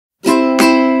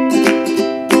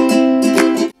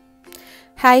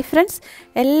Hi friends,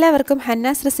 എല്ലാവർക്കും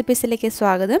ഹന്നാസ് റെസിപ്പീസിലേക്ക്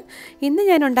സ്വാഗതം. ഇന്ന്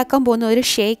ഞാൻ ഉണ്ടാക്കാൻ പോകുന്ന ഒരു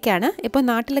ഷേക്കാണ്. ഇപ്പോൾ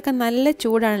നാട്ടിലൊക്കെ നല്ല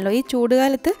ചൂടാണല്ലോ. ഈ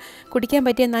ചൂടുകാലത്ത് കുടിക്കാൻ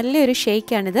പറ്റിയ നല്ലൊരു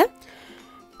ഷേക്കാണിത്.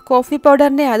 കോഫി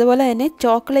പൗഡറിൻ്റെ അതുപോലെ തന്നെ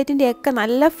ചോക്ലേറ്റിൻ്റെ ഒക്കെ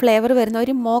നല്ല ഫ്ലേവർ വരുന്ന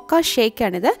ഒരു മോക്ക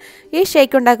ഷേക്കാണിത്. ഈ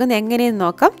ഷേക്ക് ഉണ്ടാക്കുന്നത് എങ്ങനെയെന്ന്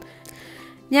നോക്കാം.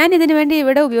 ഞാനിതിനു വേണ്ടി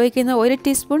ഇവിടെ ഉപയോഗിക്കുന്ന 1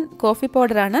 ടീസ്പൂൺ കോഫി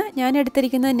പൗഡറാണ്. ഞാൻ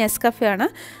എടുത്തിരിക്കുന്നത് നെസ്കഫെ ആണ്.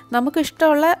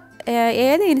 നമുക്കിഷ്ടമുള്ള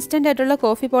ഏത് ഇൻസ്റ്റൻ്റ് ആയിട്ടുള്ള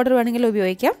കോഫി പൗഡർ വേണമെങ്കിലും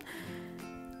ഉപയോഗിക്കാം.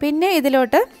 പിന്നെ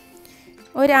ഇതിലോട്ട്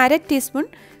ഒരു 1/2 ടീസ്പൂൺ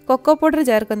കൊക്കോ പൗഡർ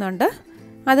ചേർക്കുന്നുണ്ട്.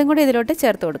 അതും കൂടി ഇതിലോട്ട്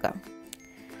ചേർത്ത് കൊടുക്കാം.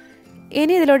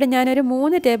 ഇനി ഇതിലോട്ട് ഞാനൊരു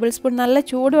 3 ടേബിൾ സ്പൂൺ നല്ല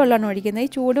ചൂടുവെള്ളമാണ് ഒഴിക്കുന്നത്. ഈ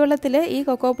ചൂടുവെള്ളത്തിൽ ഈ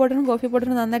കൊക്കോ പൗഡറും കോഫി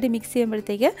പൗഡറും നന്നായിട്ട് മിക്സ്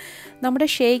ചെയ്യുമ്പോഴത്തേക്ക് നമ്മുടെ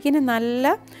ഷേക്കിന്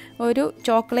നല്ല ഒരു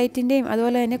ചോക്ലേറ്റിൻ്റെയും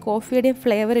അതുപോലെ തന്നെ കോഫിയുടെയും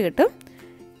ഫ്ലേവർ കിട്ടും.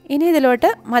 ഇനി ഇതിലോട്ട്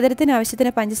മധുരത്തിന്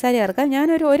ആവശ്യത്തിന് പഞ്ചസാര ചേർക്കാം.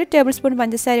 ഞാനൊരു 1 ടേബിൾ സ്പൂൺ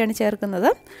പഞ്ചസാരയാണ്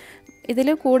ചേർക്കുന്നത്. ഇതിൽ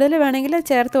കൂടുതൽ വേണമെങ്കിൽ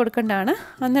ചേർത്ത് കൊടുക്കേണ്ടതാണ്.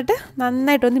 എന്നിട്ട്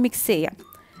നന്നായിട്ടൊന്ന് മിക്സ് ചെയ്യാം.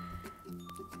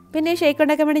 പിന്നെ ഈ ഷേക്ക്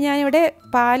ഉണ്ടാക്കാൻ വേണ്ടി ഞാനിവിടെ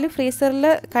പാല് ഫ്രീസറിൽ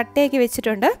കട്ടയാക്കി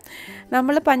വെച്ചിട്ടുണ്ട്.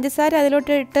 നമ്മൾ പഞ്ചസാര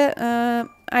അതിലോട്ട് ഇട്ട്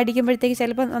അടിക്കുമ്പോഴത്തേക്ക്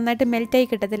ചിലപ്പോൾ നന്നായിട്ട് മെൽറ്റായി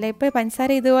കിട്ടത്തില്ല. ഇപ്പോൾ പഞ്ചസാര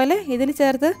ഇതുപോലെ ഇതിൽ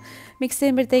ചേർത്ത് മിക്സ്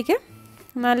ചെയ്യുമ്പോഴത്തേക്ക്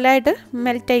നല്ലതായിട്ട്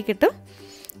മെൽറ്റായി കിട്ടും.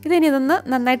 ഇതിനി ഇതൊന്ന്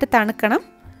നന്നായിട്ട് തണുക്കണം.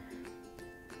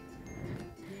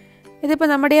 ഇതിപ്പോൾ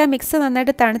നമ്മുടെ ആ മിക്സ്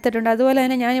നന്നായിട്ട് തണുത്തിട്ടുണ്ട്. അതുപോലെ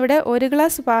തന്നെ ഞാനിവിടെ 1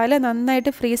 ഗ്ലാസ് പാല്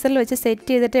നന്നായിട്ട് ഫ്രീസറിൽ വെച്ച്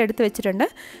സെറ്റ് ചെയ്തിട്ട് എടുത്ത് വെച്ചിട്ടുണ്ട്.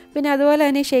 പിന്നെ അതുപോലെ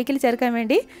തന്നെ ഷേക്കിൽ ചേർക്കാൻ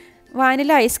വേണ്ടി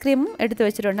വാനില ഐസ്ക്രീമും എടുത്ത്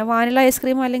വെച്ചിട്ടുണ്ട്. വാനില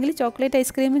ഐസ്ക്രീമും അല്ലെങ്കിൽ ചോക്ലേറ്റ്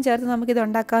ഐസ്ക്രീമും ചേർത്ത് നമുക്കിത്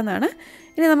ഉണ്ടാക്കാവുന്നതാണ്.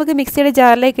 ഇനി നമുക്ക് മിക്സിയുടെ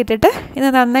ജാറിലേക്ക് ഇട്ടിട്ട് ഇത്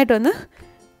നന്നായിട്ടൊന്ന്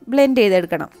ബ്ലെൻഡ്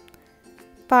ചെയ്തെടുക്കണം.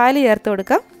 പാല് ചേർത്ത്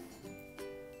കൊടുക്കാം.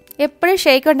 എപ്പോഴും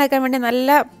ഷേക്ക് ഉണ്ടാക്കാൻ വേണ്ടി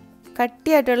നല്ല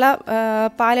കട്ടിയായിട്ടുള്ള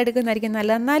പാലെടുക്കുന്നതായിരിക്കും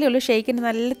നല്ലത്. എന്നാലേ ഉള്ളൂ ഷേക്കിന്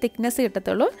നല്ല തിക്നെസ്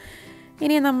കിട്ടത്തുള്ളൂ.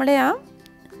 ഇനി നമ്മുടെ ആ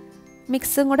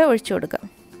മിക്സും കൂടെ ഒഴിച്ചു കൊടുക്കാം.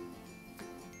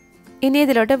 ഇനി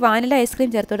ഇതിലോട്ട് വാനില ഐസ്ക്രീം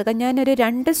ചേർത്ത് കൊടുക്കാം. ഞാനൊരു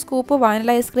 2 സ്കൂപ്പ്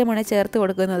വാനില ഐസ്ക്രീമാണ് ചേർത്ത്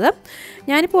കൊടുക്കുന്നത്.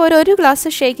 ഞാനിപ്പോൾ ഒരു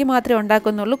ഗ്ലാസ് ഷേക്ക് മാത്രമേ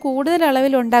ഉണ്ടാക്കുന്നുള്ളൂ. കൂടുതൽ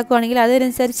അളവിൽ ഉണ്ടാക്കുകയാണെങ്കിൽ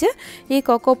അതനുസരിച്ച് ഈ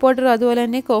കൊക്കോ പൗഡറും അതുപോലെ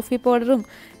തന്നെ കോഫി പൗഡറും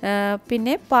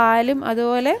പിന്നെ പാലും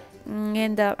അതുപോലെ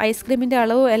ഐസ്ക്രീമിൻ്റെ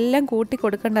അളവും എല്ലാം കൂട്ടി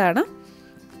കൊടുക്കേണ്ടതാണ്.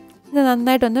 ഇത്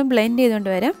നന്നായിട്ടൊന്ന് ബ്ലെൻഡ് ചെയ്തുകൊണ്ട്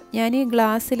വരാം. ഞാൻ ഈ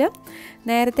ഗ്ലാസ്സിൽ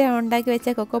നേരത്തെ ഉണ്ടാക്കി വെച്ച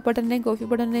കൊക്കോ പൗഡറിൻ്റെയും കോഫി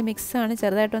പൗഡറിൻ്റെയും മിക്സാണ്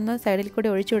ചെറുതായിട്ടൊന്ന് സൈഡിൽ കൂടി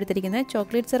ഒഴിച്ചു കൊടുത്തിരിക്കുന്നത്.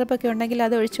 ചോക്ലേറ്റ് സിറപ്പൊക്കെ ഉണ്ടെങ്കിൽ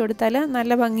അത് ഒഴിച്ചു കൊടുത്താൽ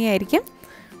നല്ല ഭംഗിയായിരിക്കും.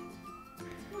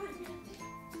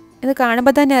 ഇത്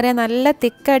കാണുമ്പോൾ തന്നെ അറിയാം നല്ല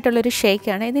തിക്കായിട്ടുള്ളൊരു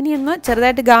ഷേക്കാണ്. ഇതിനി ഒന്ന്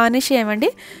ചെറുതായിട്ട് ഗാർണിഷ് ചെയ്യാൻ വേണ്ടി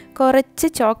കുറച്ച്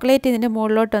ചോക്ലേറ്റ് ഇതിൻ്റെ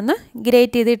മുകളിലോട്ടൊന്ന്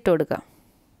ഗ്രേറ്റ് ചെയ്ത് ഇട്ട് കൊടുക്കാം.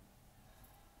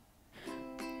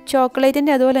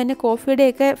 ചോക്ലേറ്റിൻ്റെ അതുപോലെ തന്നെ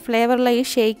കോഫിയുടെയൊക്കെ ഫ്ലേവറുള്ള ഈ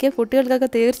ഷേക്ക് കുട്ടികൾക്കൊക്കെ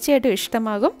തീർച്ചയായിട്ടും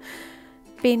ഇഷ്ടമാകും.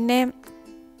 പിന്നെ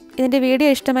ഇതിൻ്റെ വീഡിയോ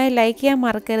ഇഷ്ടമായി ലൈക്ക് ചെയ്യാൻ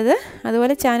മറക്കരുത്.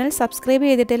 അതുപോലെ ചാനൽ സബ്സ്ക്രൈബ്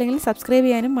ചെയ്തിട്ടില്ലെങ്കിൽ സബ്സ്ക്രൈബ്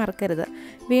ചെയ്യാനും മറക്കരുത്.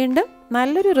 വീണ്ടും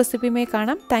നല്ലൊരു റെസിപ്പിയുമായി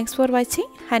കാണാം. Thanks for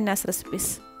watching Hannas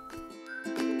recipes.